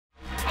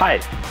Hi,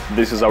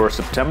 this is our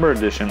September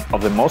edition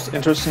of the most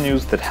interesting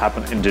news that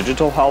happened in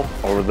digital health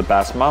over the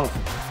past month.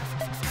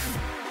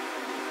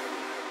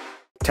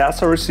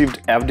 Tasso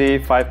received FDA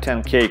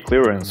 510(k)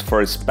 clearance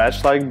for its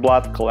patch-like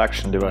blood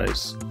collection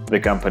device. The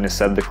company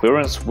said the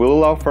clearance will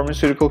allow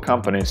pharmaceutical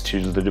companies to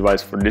use the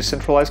device for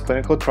decentralized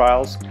clinical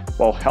trials,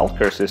 while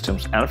healthcare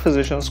systems and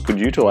physicians could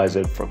utilize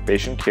it for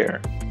patient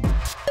care.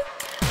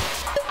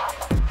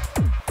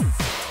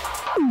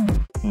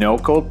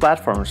 No-code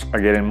platforms are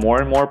getting more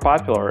and more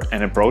popular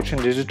and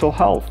approaching digital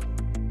health.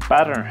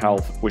 Pattern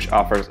Health, which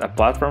offers a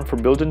platform for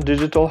building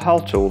digital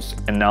health tools,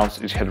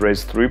 announced it had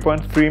raised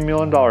 $3.3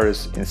 million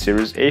in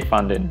Series A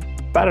funding.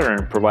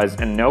 Pattern provides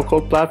a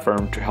no-code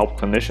platform to help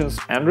clinicians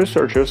and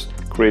researchers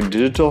create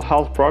digital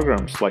health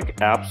programs like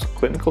apps,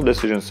 clinical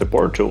decision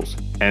support tools,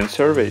 and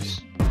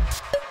surveys.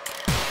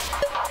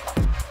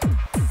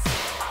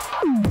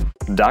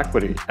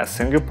 Docquity, a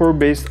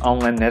Singapore-based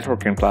online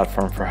networking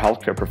platform for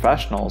healthcare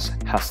professionals,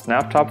 has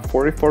snapped up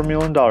 $44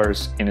 million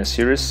in a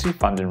Series C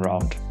funding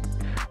round.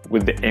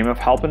 With the aim of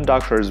helping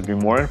doctors be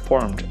more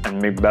informed and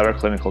make better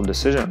clinical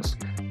decisions,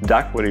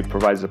 Docquity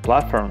provides a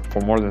platform for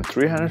more than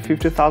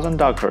 350,000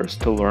 doctors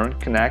to learn,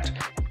 connect,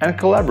 and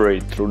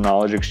collaborate through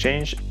knowledge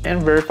exchange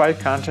and verified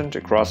content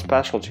across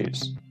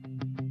specialties.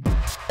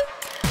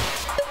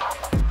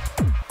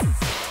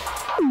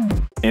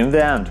 In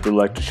the end, we'd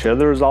like to share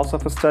the results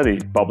of a study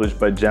published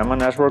by JAMA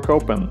Network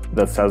Open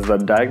that says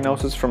that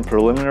diagnoses from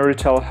preliminary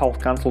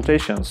telehealth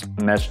consultations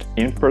matched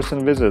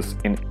in-person visits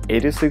in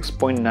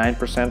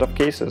 86.9% of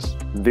cases.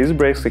 This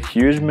breaks a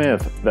huge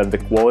myth that the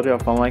quality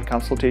of online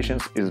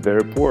consultations is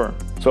very poor.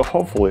 So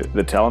hopefully,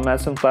 the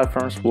telemedicine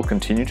platforms will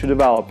continue to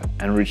develop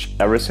and reach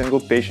every single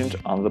patient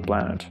on the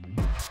planet.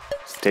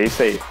 Stay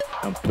safe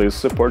and please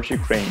support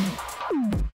Ukraine.